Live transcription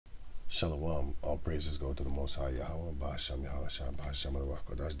Shalom. All praises go to the Most High Yahweh. Ba'ashem Yahushua, Ba'ashem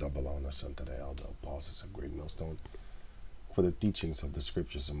Ruach. That's double honor unto the elder apostles of great millstone for the teachings of the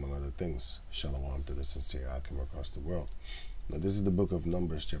scriptures, among other things. Shalom to the sincere Akim across the world. Now, this is the book of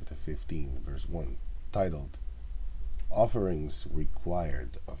Numbers, chapter 15, verse 1, titled Offerings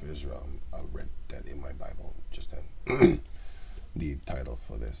Required of Israel. I read that in my Bible just then. The title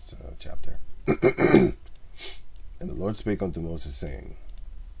for this chapter. And the Lord spake unto Moses, saying,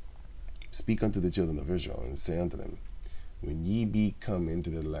 Speak unto the children of Israel, and say unto them, When ye be come into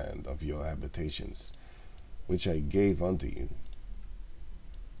the land of your habitations, which I gave unto you,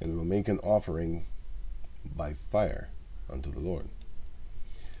 and will make an offering by fire unto the Lord,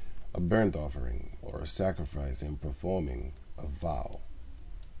 a burnt offering, or a sacrifice in performing a vow,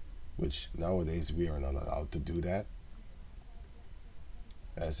 which nowadays we are not allowed to do that,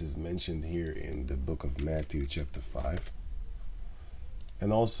 as is mentioned here in the book of Matthew chapter 5.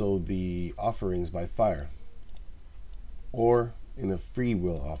 And also the offerings by fire, or in a free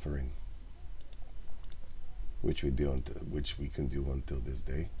will offering, which we can do until this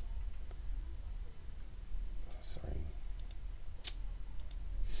day. Sorry.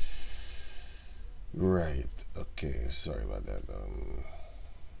 Right. Okay. Sorry about that.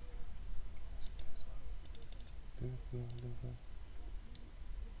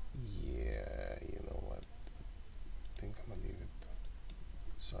 Yeah. You know what? I think I'm gonna leave it.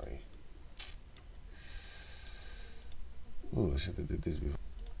 Sorry. Oh, I should have did this before.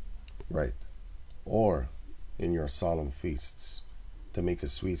 Right. Or in your solemn feasts, to make a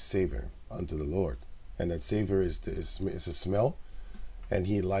sweet savor unto the Lord. And that savor is a smell, and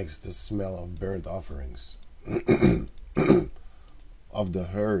he likes the smell of burnt offerings of the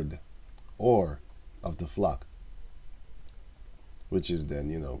herd or of the flock, which is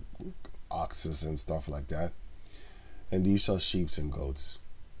then, oxes and stuff like that. And these are sheep and goats.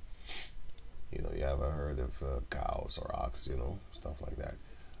 You have a herd of cows or ox, stuff like that.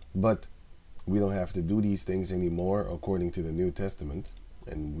 But we don't have to do these things anymore according to the New Testament.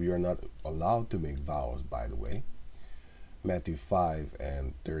 And we are not allowed to make vows, by the way. Matthew 5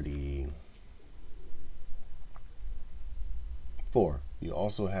 and 34. You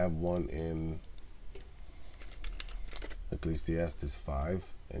also have one in Ecclesiastes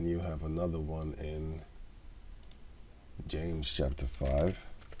 5. And you have another one in James chapter 5.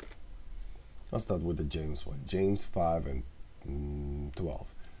 I'll start with the James one. James 5 and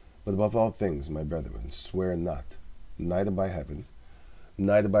 12. But above all things, my brethren, swear not, neither by heaven,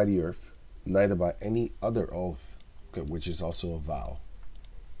 neither by the earth, neither by any other oath, which is also a vow.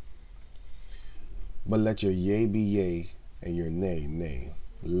 But let your yea be yea, and your nay, nay,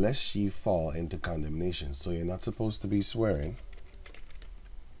 lest ye fall into condemnation. So you're not supposed to be swearing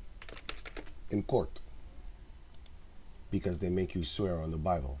in court, because they make you swear on the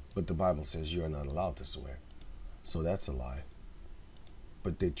Bible. But the Bible says you are not allowed to swear. So that's a lie.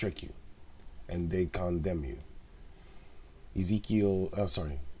 But they trick you, and they condemn you.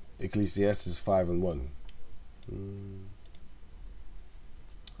 Ecclesiastes 5 and 1.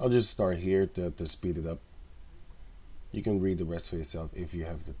 I'll just start here to speed it up. You can read the rest for yourself if you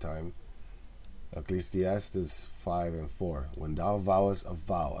have the time. Ecclesiastes 5 and 4. When thou vowest a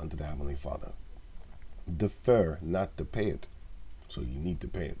vow unto the Heavenly Father, defer not to pay it. So you need to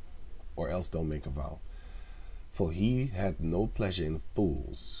pay it, or else don't make a vow. For he had no pleasure in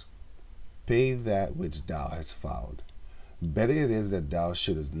fools. Pay that which thou hast vowed. Better it is that thou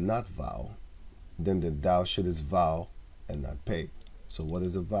shouldest not vow, than that thou shouldest vow and not pay. So what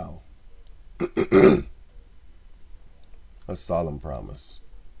is a vow? A solemn promise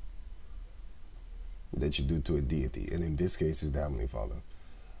that you do to a deity, and in this case is the Heavenly Father.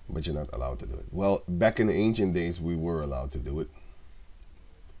 But you're not allowed to do it. Well, back in the ancient days, we were allowed to do it.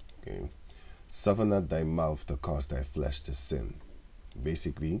 Okay. Suffer not thy mouth to cause thy flesh to sin.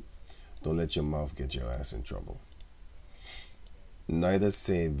 Basically, don't let your mouth get your ass in trouble. Neither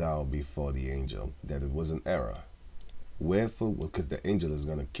say thou before the angel that it was an error. Wherefore, because the angel is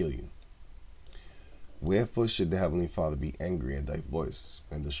going to kill you. Wherefore should the Heavenly Father be angry at thy voice,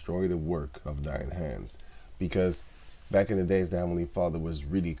 and destroy the work of thine hands? Because back in the days, the Heavenly Father was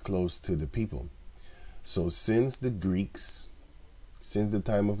really close to the people. So since the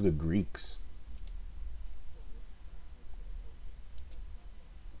time of the Greeks,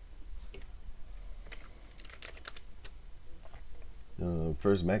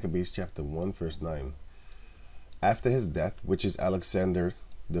 First Maccabees chapter 1 verse 9. After his death, which is Alexander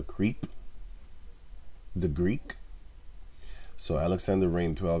the Greek. So Alexander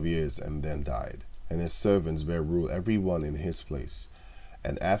reigned 12 years and then died, and his servants bare rule every one in his place.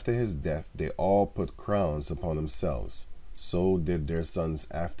 And after his death, they all put crowns upon themselves. So did their sons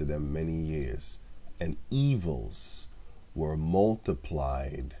after them many years, and evils were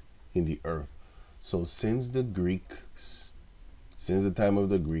multiplied in the earth. So since the Greeks, since the time of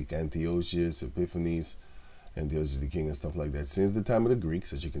the Greek, Antiochus, Epiphanes, Antiochus the king and stuff like that, since the time of the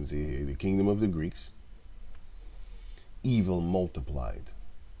Greeks, as you can see here, the kingdom of the Greeks, evil multiplied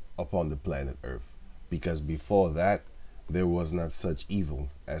upon the planet Earth. Because before that, there was not such evil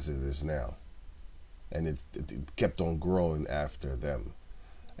as it is now. And it kept on growing after them,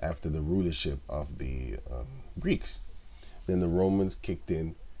 after the rulership of the Greeks. Then the Romans kicked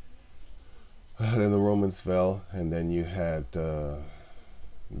in. Then the Romans fell, and then you had the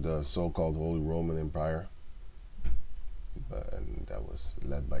so-called Holy Roman Empire. And that was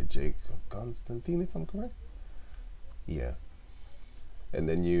led by Constantine, if I'm correct. Yeah. And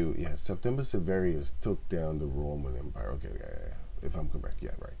then September Severus took down the Roman Empire. Okay, yeah, if I'm correct,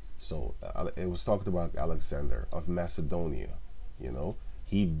 yeah, right. So it was talked about Alexander of Macedonia. You know,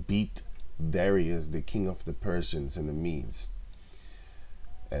 he beat Darius, the king of the Persians and the Medes,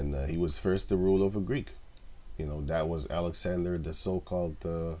 and he was first to rule over Greek. You know, that was Alexander, the so-called.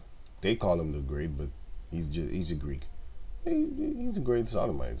 They call him the Great, but he's a Greek. He's a great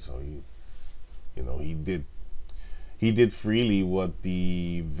sodomite. So he did freely what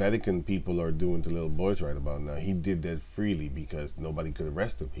the Vatican people are doing to little boys right about now. He did that freely because nobody could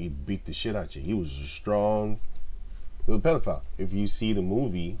arrest him. He beat the shit out of you. He was a strong little pedophile. If you see the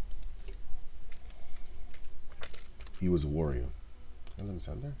movie, he was a warrior.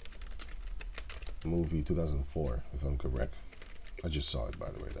 Alexander? Movie 2004, if I'm correct. I just saw it, by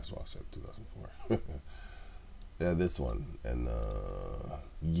the way. That's why I said 2004. Yeah, this one. And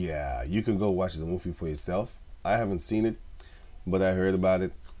yeah, you can go watch the movie for yourself. I haven't seen it, but I heard about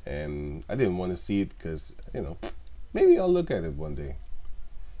it, and I didn't want to see it because, you know, maybe I'll look at it one day.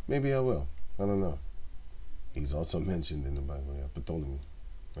 Maybe I will. I don't know. He's also mentioned in the Bible, yeah, Ptolemy,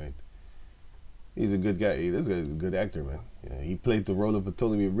 right? He's a good guy. This guy's a good actor, man. Yeah, he played the role of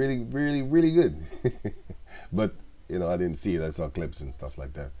Ptolemy really, really, really good. But, you know, I didn't see it. I saw clips and stuff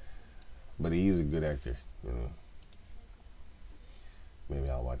like that. But he's a good actor, you know. Maybe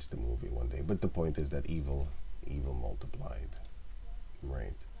I'll watch the movie one day. But the point is that evil multiplied,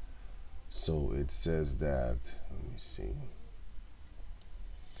 right? So it says that, let me see.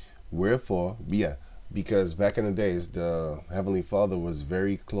 Wherefore, yeah, because back in the days, the Heavenly Father was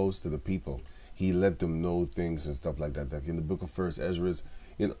very close to the people. He let them know things and stuff like that. Like in the book of First Ezra,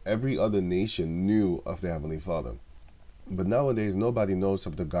 you know, every other nation knew of the Heavenly Father. But nowadays, nobody knows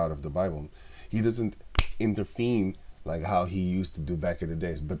of the God of the Bible. He doesn't intervene like how he used to do back in the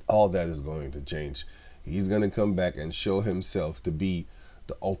days. But all that is going to change. He's going to come back and show himself to be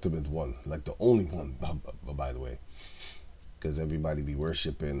the ultimate one, like the only one, by the way. Because everybody be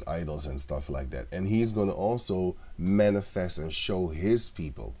worshiping idols and stuff like that. And he's going to also manifest and show his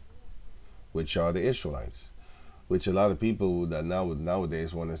people, which are the Israelites. Which a lot of people that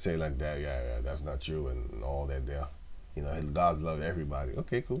nowadays want to say like that, yeah, that's not true and all that there. You know, God's love everybody.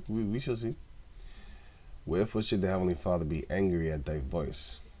 Okay, cool. We shall see. Wherefore should the Heavenly Father be angry at thy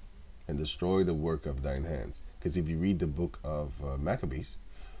voice and destroy the work of thine hands? Because if you read the book of Maccabees,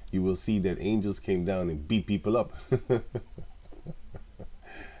 you will see that angels came down and beat people up.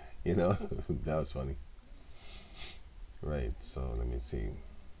 You know, that was funny. Right, so let me see.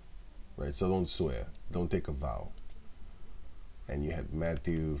 Right, so don't swear. Don't take a vow. And you had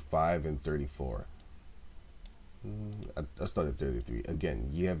Matthew 5 and 34. I started 33. Again,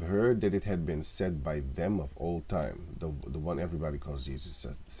 ye have heard that it had been said by them of old time. The one everybody calls Jesus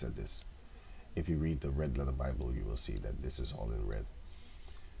said this. If you read the red letter Bible, you will see that this is all in red.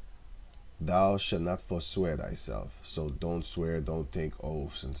 Thou shalt not forswear thyself. So don't swear, don't take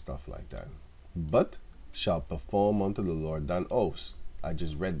oaths and stuff like that. But shalt perform unto the Lord thine oaths. I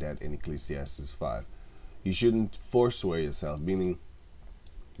just read that in Ecclesiastes 5. You shouldn't forswear yourself, meaning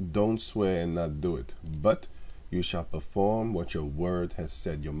don't swear and not do it. But you shall perform what your word has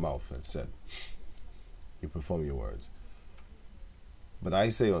said, your mouth has said. You perform your words. But I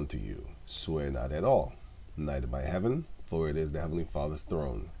say unto you, swear not at all, neither by heaven, for it is the Heavenly Father's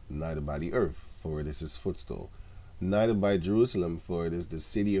throne, neither by the earth, for it is his footstool, neither by Jerusalem, for it is the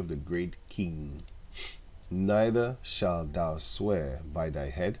city of the great King. Neither shalt thou swear by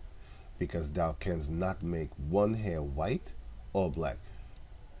thy head, because thou canst not make one hair white or black.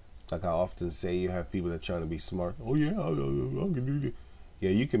 Like I often say, you have people that are trying to be smart. Oh yeah, I can do that. Yeah,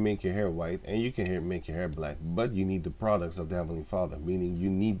 you can make your hair white and you can make your hair black, but you need the products of the Heavenly Father, meaning you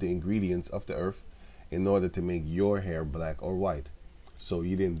need the ingredients of the earth in order to make your hair black or white. So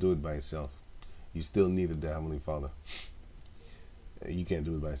you didn't do it by yourself. You still needed the Heavenly Father. You can't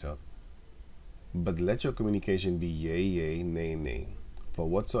do it by yourself. But let your communication be yea, yea, nay, nay. For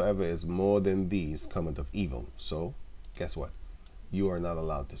whatsoever is more than these cometh of evil. So, guess what? You are not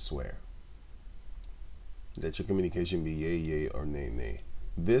allowed to swear. Let your communication be yea, yea, or nay, nay.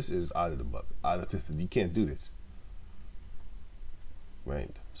 This is out of the book. You can't do this.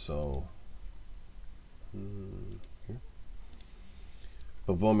 Right? So, here.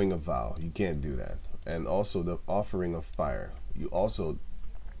 Performing a vow. You can't do that. And also the offering of fire. You also,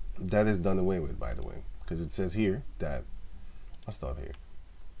 that is done away with, by the way. Because it says here that, I'll start here.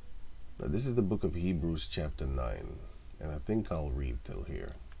 Now, this is the book of Hebrews chapter 9. And I think I'll read till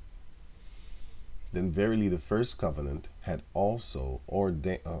here. Then verily the first covenant had also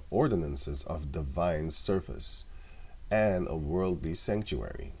ordinances of divine service and a worldly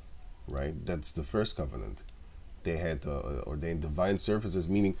sanctuary. Right? That's the first covenant. They had ordained divine services,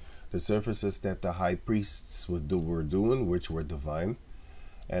 meaning the services that the high priests were doing, which were divine,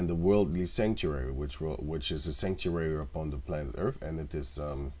 and the worldly sanctuary, which is a sanctuary upon the planet Earth, and it is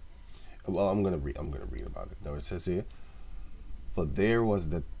well, I'm gonna read about it. Now it says here, on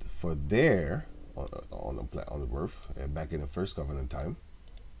the earth, back in the first covenant time,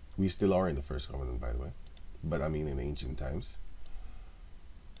 we still are in the first covenant, by the way, but I mean in ancient times,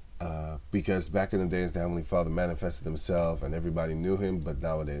 because back in the days the Heavenly Father manifested himself and everybody knew him, but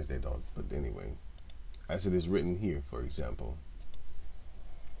nowadays they don't. But anyway, as it is written here, for example,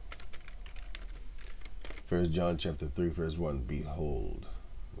 1 John chapter 3 verse 1, behold,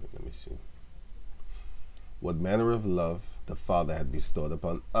 let me see, what manner of love the Father had bestowed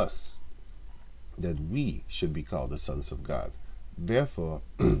upon us, that we should be called the sons of God. Therefore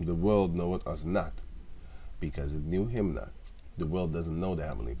the world knoweth us not, because it knew him not. The world doesn't know the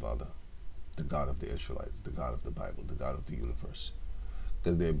Heavenly Father, the God of the Israelites, the God of the Bible, the God of the universe,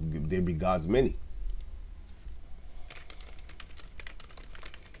 because there be gods many.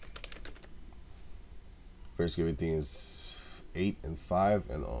 First Corinthians 8 and 5,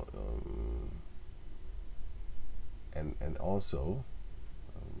 and also,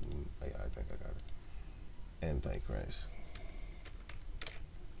 I think I got it. Antichrist.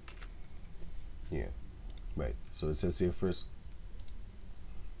 Yeah, right. So it says here First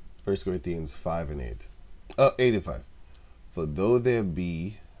Corinthians 5 and 8. 8 and 5. For though there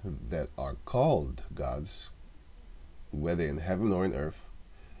be that are called gods, whether in heaven or in earth,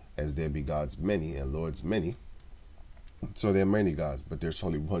 as there be gods many and lords many, so there are many gods, but there's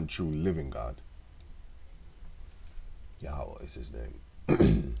only one true living God. Yahweh is his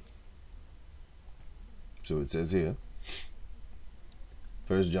name. So it says here,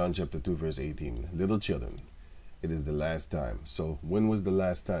 1 John chapter 2 verse 18, little children, it is the last time. So when was the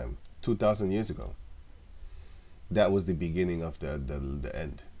last time? 2,000 years ago. That was the beginning of the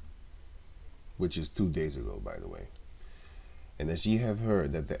end, which is 2 days ago, by the way. And as ye have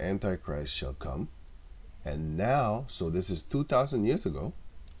heard that the Antichrist shall come, and now, so this is 2,000 years ago,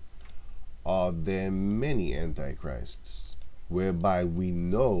 are there many Antichrists, whereby we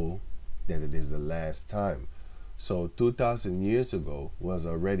know that it is the last time. So 2,000 years ago was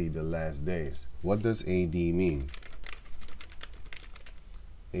already the last days. What does AD mean?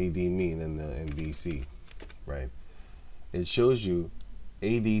 AD mean in BC, right? It shows you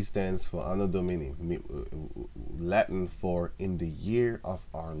AD stands for Anno Domini, Latin for in the year of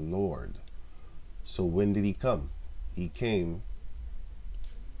our Lord. So when did he come? He came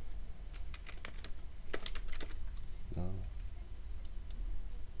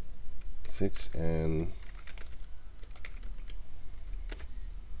 6 and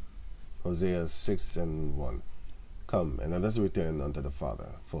Hosea 6 and 1. Come, and let us return unto the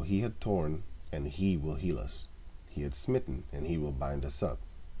Father, for he had torn, and he will heal us. He had smitten, and he will bind us up.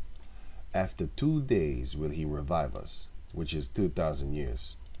 After 2 days will he revive us, which is 2,000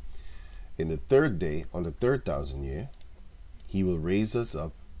 years. In the third day, on the 3,000 year, he will raise us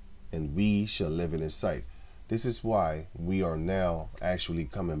up, and we shall live in his sight. This is why we are now actually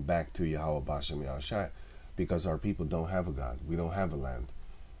coming back to Yahweh Bashem Yahushai, because our people don't have a God. We don't have a land.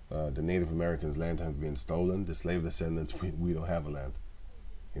 The Native Americans' land has been stolen. The slave descendants, we don't have a land.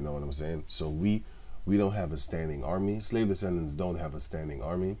 You know what I'm saying? So we don't have a standing army. Slave descendants don't have a standing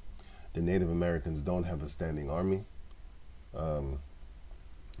army. The Native Americans don't have a standing army. Let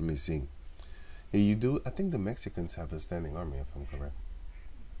me see. Here you do. I think the Mexicans have a standing army, if I'm correct,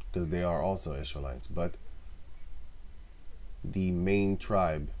 because they are also Israelites. But the main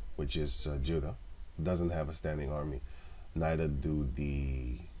tribe, which is Judah, doesn't have a standing army. Neither do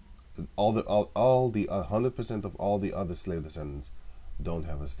all the 100% of all the other slave descendants don't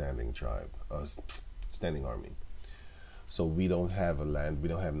have a standing tribe, standing army. So we don't have a land, we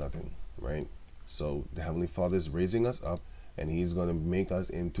don't have nothing, right? So the Heavenly Father is raising us up, and he's going to make us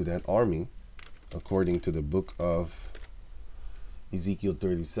into that army according to the book of Ezekiel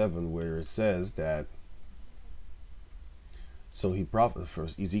 37, where it says that, so he prophesied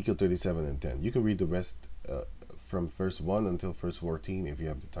first, Ezekiel 37 and 10. You can read the rest from verse 1 until verse 14 if you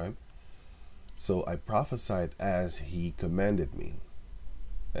have the time. So I prophesied as he commanded me,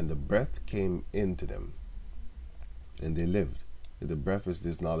 and the breath came into them, and they lived. The breath is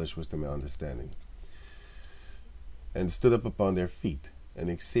this knowledge, wisdom, and understanding, and stood up upon their feet, an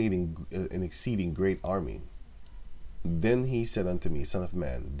exceeding great army. Then he said unto me, Son of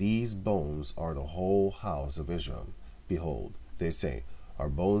man, these bones are the whole house of Israel. Behold, they say, our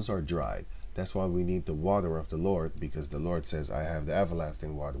bones are dried. That's why we need the water of the Lord, because the Lord says, I have the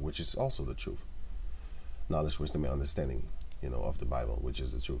everlasting water, which is also the truth. Knowledge, wisdom, and understanding, of the Bible, which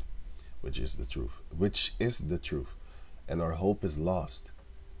is the truth, which is the truth. And our hope is lost.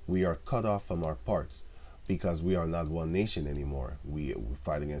 We are cut off from our parts because we are not one nation anymore. We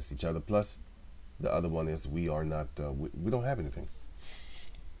fight against each other. Plus, the other one is we are not, we don't have anything.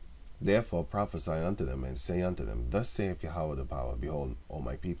 Therefore prophesy unto them and say unto them, Thus saith Yahweh the power, behold, O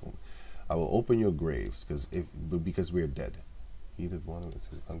my people, I will open your graves, because we are dead. He that wanted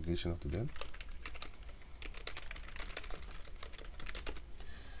the congregation of the dead.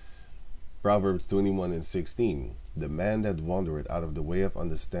 Proverbs 21 and 16. The man that wandereth out of the way of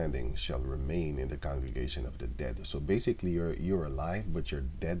understanding shall remain in the congregation of the dead. So basically you're alive, but you're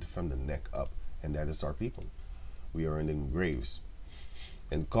dead from the neck up. And that is our people. We are in the graves.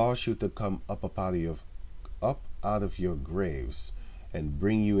 And cause you to come up out of your graves, and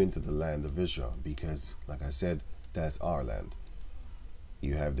bring you into the land of Israel. Because, like I said, that's our land.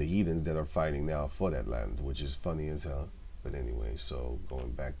 You have the heathens that are fighting now for that land, which is funny as hell. But anyway, so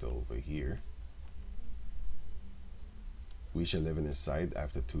going back to over here. We shall live in his sight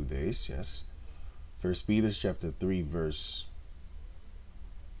after 2 days, yes. 1 Peter chapter 3, verse...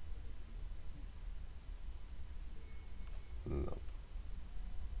 No.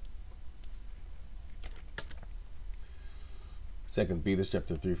 Second Peter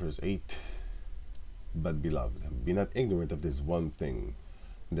chapter 3, verse 8. But beloved, be not ignorant of this one thing,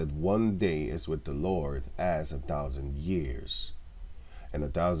 that one day is with the Lord as 1,000 years, and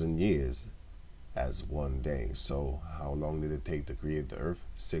 1,000 years as one day. So how long did it take to create the earth?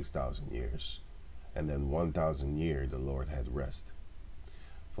 6,000 years. And then 1,000 years the Lord had rest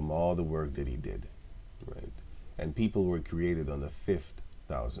from all the work that he did, right? And people were created on the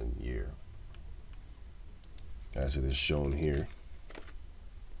 5,000 year, as it is shown here.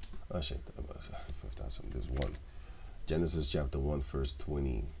 Oh shit, 5,000, there's one. Genesis chapter 1, verse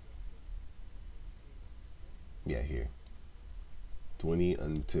 20. Yeah, here. 20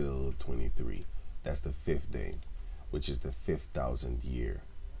 until 23. That's the 5th day, which is the 5,000 year.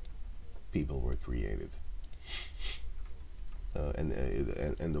 People were created. And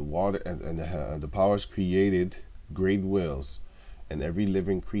the water and the powers created great whales and every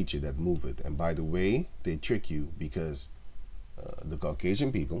living creature that moveth. And by the way, they trick you because the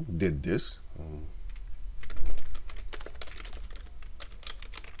Caucasian people did this.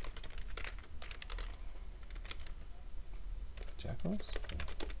 Jackals?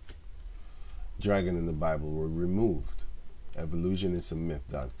 Dragon in the Bible were removed.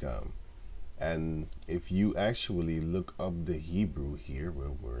 Evolutionismmyth.com. And if you actually look up the Hebrew here,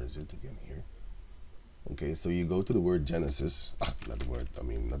 where is it again here? Okay, so you go to the word Genesis, not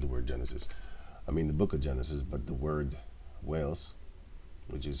the word Genesis. I mean the book of Genesis, but the word whales,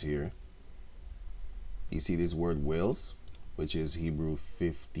 which is here. You see this word whales, which is Hebrew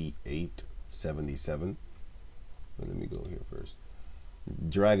 58:77. Well, let me go here first.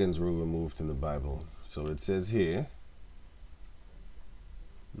 Dragons were removed in the Bible. So it says here,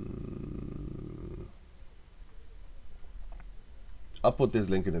 I'll put this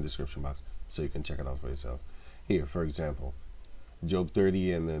link in the description box so you can check it out for yourself. Here, for example, Job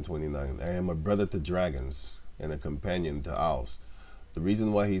 30 and then 29. I am a brother to dragons and a companion to owls. The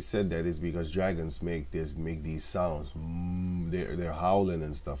reason why he said that is because dragons make these sounds. They're howling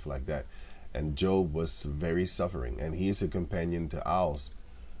and stuff like that. And Job was very suffering, and he is a companion to owls,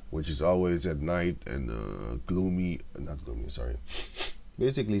 which is always at night and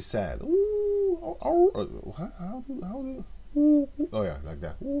basically sad. Oh yeah, like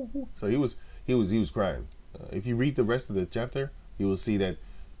that. So he was crying. If you read the rest of the chapter, you will see that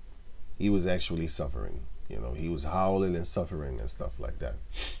he was actually suffering. He was howling and suffering and stuff like that,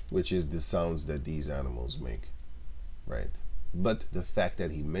 which is the sounds that these animals make, right? But the fact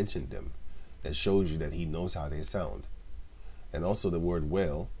that he mentioned them, that shows you that he knows how they sound. And also the word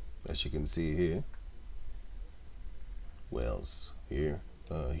whale, as you can see here, whales here,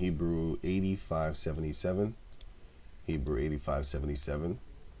 Hebrew 85:77, Hebrew 85:77,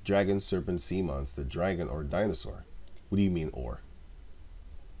 Dragon, serpent, sea monster, dragon, or dinosaur. What do you mean or?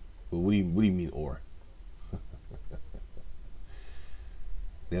 What do you mean or?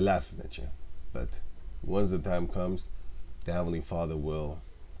 They're laughing at you. But once the time comes, the Heavenly Father will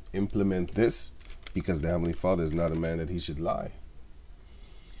implement this, because the Heavenly Father is not a man that he should lie.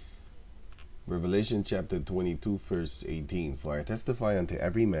 Revelation chapter 22 verse 18. For I testify unto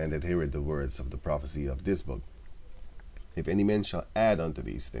every man that heareth the words of the prophecy of this book. If any man shall add unto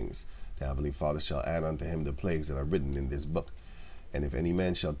these things, the Heavenly Father shall add unto him the plagues that are written in this book. And if any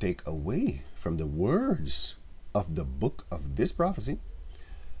man shall take away from the words of the book of this prophecy,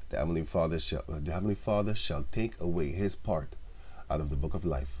 the Heavenly Father shall take away his part out of the book of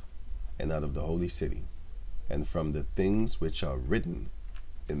life, and out of the holy city, and from the things which are written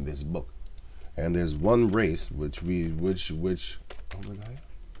in this book. And there's one race which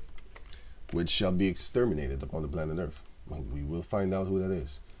shall be exterminated upon the planet Earth. We will find out who that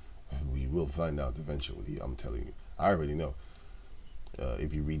is. We will find out eventually. I'm telling you. I already know.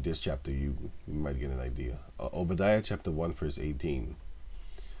 If you read this chapter, you might get an idea. Obadiah chapter 1 verse 18.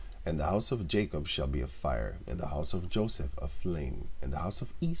 And the house of Jacob shall be a fire, and the house of Joseph a flame, and the house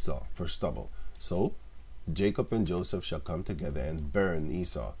of Esau for stubble. So Jacob and Joseph shall come together and burn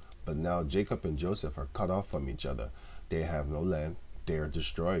Esau. But now Jacob and Joseph are cut off from each other. They have no land. They are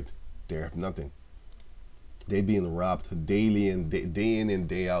destroyed. They have nothing. They being robbed daily and day in and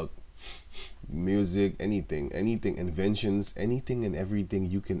day out. Music, anything, inventions, anything and everything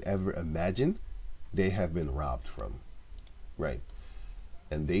you can ever imagine, they have been robbed from. Right.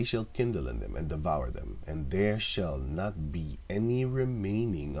 And they shall kindle in them and devour them, and there shall not be any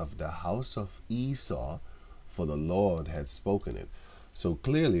remaining of the house of Esau, for the Lord had spoken it. So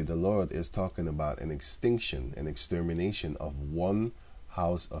clearly the Lord is talking about an extinction, an extermination of one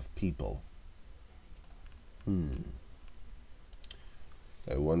house of people. I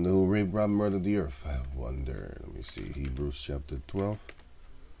wonder who raped, robbed, murdered the earth. I wonder. Let me see. Hebrews chapter 12,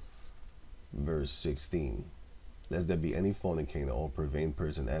 verse 16. Lest there be any fornicator or profane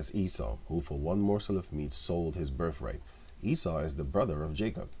person as Esau, who for one morsel of meat sold his birthright. Esau is the brother of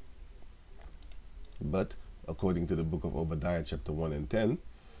Jacob. But, according to the book of Obadiah chapter 1 and 10,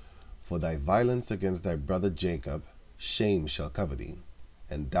 for thy violence against thy brother Jacob, shame shall cover thee,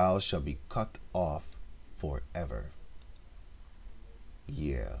 and thou shalt be cut off forever.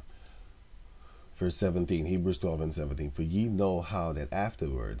 Yeah. Verse 17, Hebrews 12 and 17. For ye know how that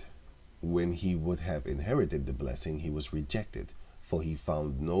afterward, when he would have inherited the blessing, he was rejected, for he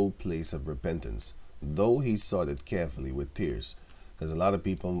found no place of repentance, though he sought it carefully with tears. Because a lot of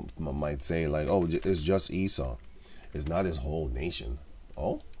people might say, like, oh, it's just Esau. It's not his whole nation.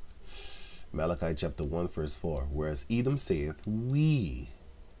 Oh? Malachi chapter 1 verse 4. Whereas Edom saith, we.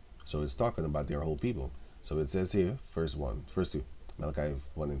 So it's talking about their whole people. So it says here, verse 2. Malachi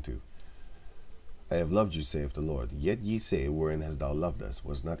 1 and 2. I have loved you, saith the Lord. Yet ye say, wherein hast thou loved us?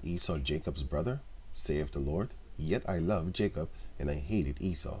 Was not Esau Jacob's brother, saith the Lord? Yet I loved Jacob, and I hated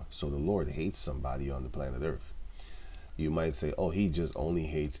Esau. So the Lord hates somebody on the planet Earth. You might say, oh, he just only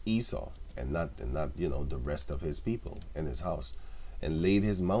hates Esau, and not the rest of his people and his house, and laid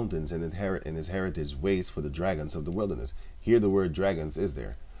his mountains and his heritage waste for the dragons of the wilderness. Here the word dragons is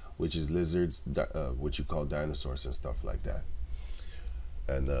there, which is lizards, which you call dinosaurs and stuff like that.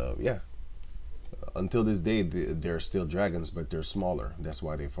 And yeah. Until this day, they're still dragons, but they're smaller. That's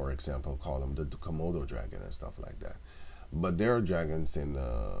why they, for example, call them the Komodo dragon and stuff like that. But there are dragons in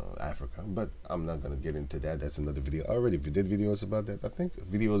Africa, but I'm not going to get into that. That's another video. I already did videos about that. I think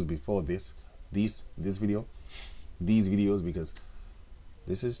videos before these videos, because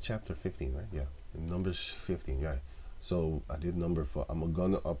this is chapter 15, right? Yeah, Numbers 15, yeah. So I did number 4. I'm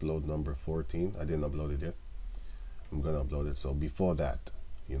going to upload number 14. I didn't upload it yet. I'm going to upload it. So before that,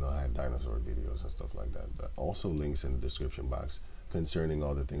 I had dinosaur videos and stuff like that. But also links in the description box concerning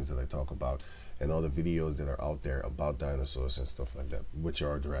all the things that I talk about and all the videos that are out there about dinosaurs and stuff like that, which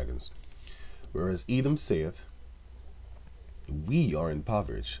are dragons. Whereas Edom saith, we are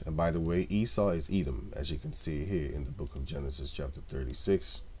impoverished. And by the way, Esau is Edom, as you can see here in the book of Genesis chapter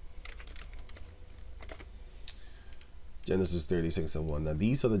 36. Genesis 36 and 1. Now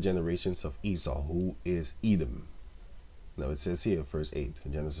these are the generations of Esau, who is Edom. Now it says here, verse 8,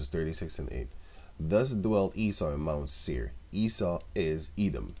 Genesis 36 and 8. Thus dwelt Esau in Mount Seir. Esau is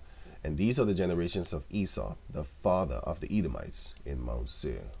Edom. And these are the generations of Esau, the father of the Edomites, in Mount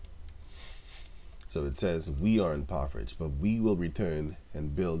Seir. So it says, we are impoverished, but we will return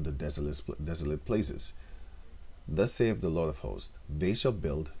and build the desolate places. Thus saith the Lord of hosts, they shall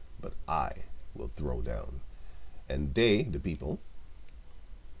build, but I will throw down. And they, the people,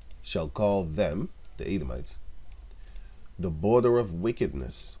 shall call them, the Edomites, the border of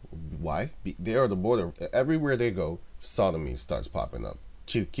wickedness. Why? They are the border. Everywhere they go, sodomy starts popping up.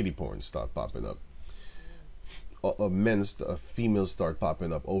 Kitty porn start popping up. Females start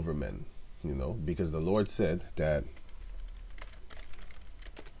popping up over men. You know, because the Lord said that,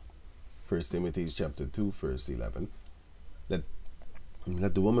 1 Timothy chapter 2, verse 11, that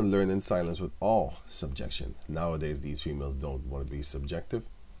let the woman learn in silence with all subjection. Nowadays, these females don't want to be subjected,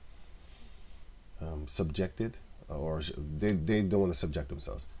 or they don't want to subject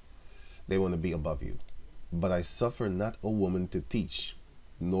themselves. They want to be above you. But I suffer not a woman to teach,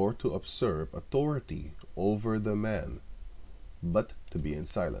 nor to usurp authority over the man, but to be in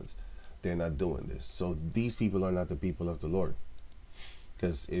silence. They're not doing this. So these people are not the people of the Lord.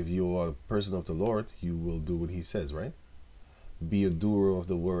 Because if you are a person of the Lord, you will do what he says, right? Be a doer of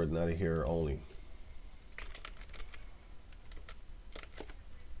the word, not a hearer only.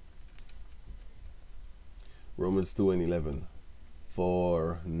 Romans 2:11.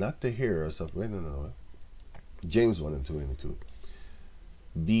 For not the hearers of... James 1:22.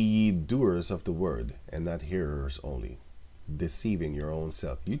 Be ye doers of the word, and not hearers only, deceiving your own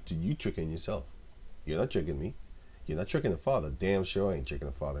self. You tricking yourself. You're not tricking me. You're not tricking the Father. Damn sure I ain't tricking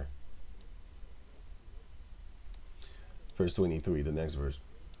the Father. Verse 23, the next verse.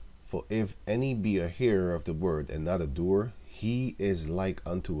 For if any be a hearer of the word and not a doer, he is like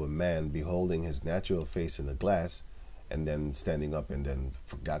unto a man beholding his natural face in a glass, and then standing up and then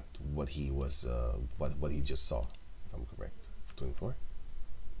forgot what he was, what he just saw. If I'm correct. 24.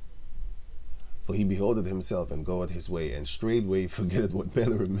 For he beholdeth himself and goeth his way, and straightway forgetteth what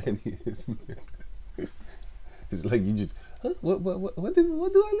manner of man he is. It's like you just, huh? What do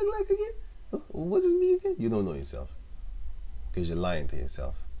I look like again? Huh? What is me again? You don't know yourself, because you're lying to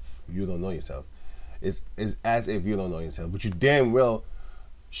yourself. You don't know yourself. It's as if you don't know yourself, but you damn well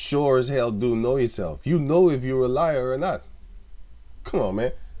sure as hell do know yourself. You know if you're a liar or not. Come on,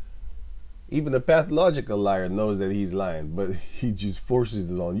 man. Even a pathological liar knows that he's lying, but he just forces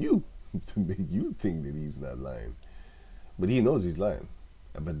it on you to make you think that he's not lying. But he knows he's lying.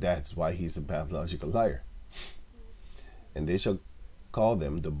 But that's why he's a pathological liar. And they shall call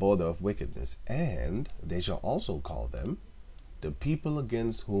them the border of wickedness, and they shall also call them the people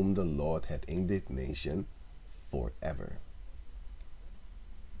against whom the Lord had indignation forever.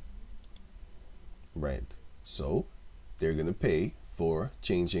 Right. So they're going to pay for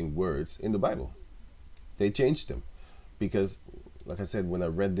changing words in the Bible. They changed them because, like I said, when I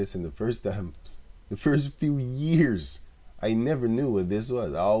read this in the first time, the first few years, I never knew what this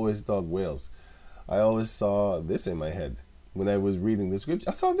was. I always thought whales. I always saw this in my head. When I was reading the scripture,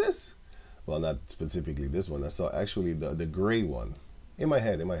 I saw this. Well, not specifically this one. I saw actually the gray one in my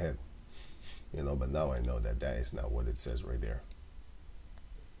head. You know, but now I know that that is not what it says right there.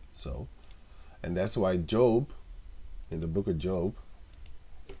 So, and that's why Job, in the book of Job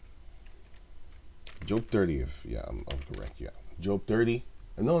 30, yeah, I'm correct, yeah. Job 30,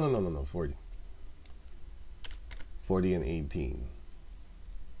 no, 40. 40 and 18.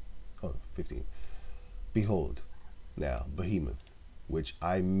 Oh, 15. Behold, now, behemoth, which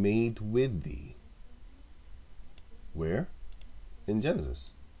I made with thee. Where? In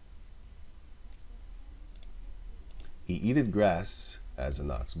Genesis. He eateth grass as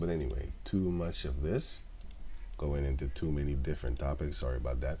an ox. But anyway, too much of this. Going into too many different topics. Sorry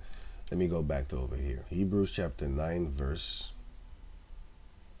about that. Let me go back to over here. Hebrews chapter 9, verse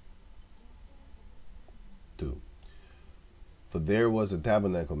 2. For there was a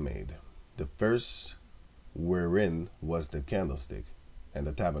tabernacle made, the first wherein was the candlestick, and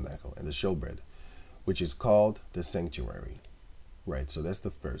the tabernacle, and the showbread, which is called the sanctuary. Right, so that's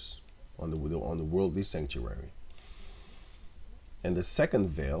the first on the worldly sanctuary. And the second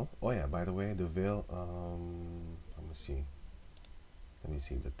veil, oh yeah, by the way, the veil, let me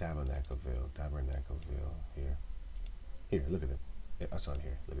see, the tabernacle veil, here, look at it. I saw it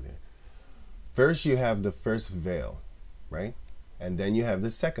here, look at it. First you have the first veil, right? And then you have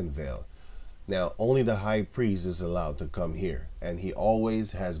the second veil. Now, only the high priest is allowed to come here, and he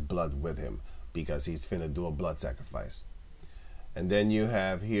always has blood with him because he's finna do a blood sacrifice. And then you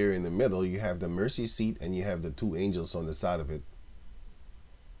have here in the middle, you have the mercy seat, and you have the two angels on the side of it.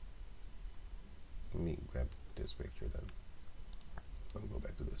 Let me grab this picture then. Let me go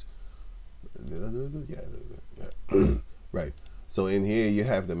back to this. Yeah. Right. So in here you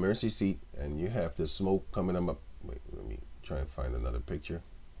have the mercy seat, and you have the smoke coming up. Wait, let me try and find another picture.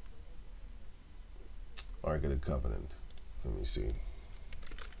 Ark of the Covenant. Let me see.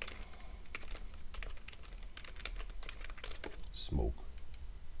 Smoke.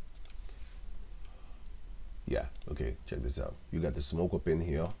 Yeah, okay, check this out. You got the smoke up in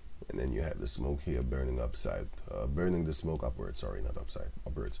here, And then you have the smoke here burning burning the smoke upwards. Sorry, not upside,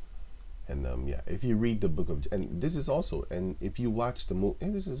 upwards. And yeah, if you read the book of, and this is also, and if you watch the movie,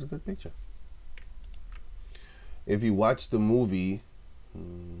 this is a good picture. If you watch the movie,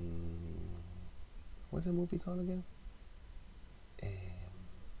 what's the movie called again?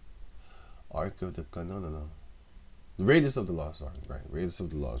 Ark of the, no. The Raiders of the Lost Ark, right? Raiders of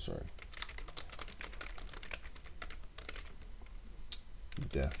the Lost Ark.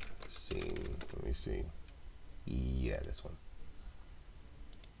 Death scene. Let me see. Yeah, this one.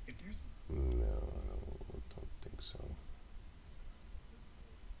 No, I don't think so.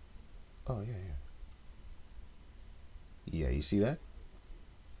 Oh, yeah. Yeah, you see that?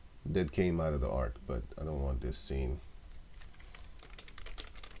 That came out of the ark, but I don't want this scene.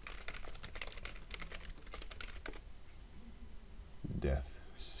 Death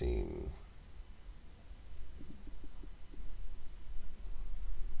scene.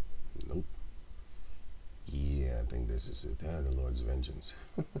 Nope. Yeah, I think this is it. The Lord's vengeance.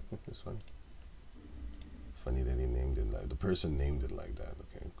 That's funny. Funny that he named it like, the person named it like that.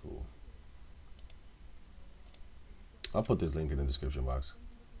 Okay, cool. I'll put this link in the description box.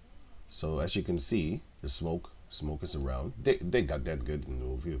 So as you can see, the smoke is around. They got that good in the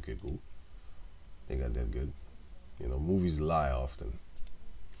movie. Okay, cool. They got that good. You know, movies lie often.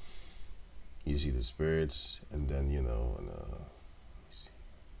 You see the spirits, and then, you know, and let me see.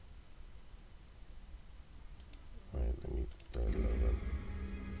 All right, let me play a little bit.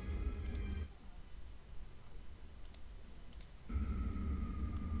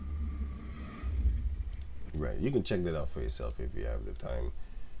 Right, you can check that out for yourself if you have the time.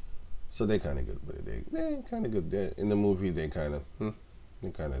 So they're kind of good with it. They're kind of good. In the movie, they kind of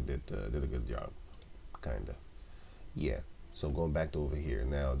did a good job, kind of. Yeah. So going back to over here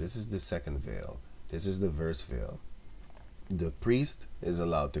now, this is the second veil. This is the verse veil. The priest is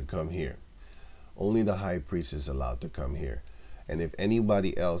allowed to come here. Only the high priest is allowed to come here. And if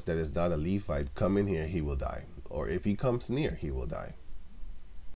anybody else that is not a Levite come in here, he will die. Or if he comes near, he will die.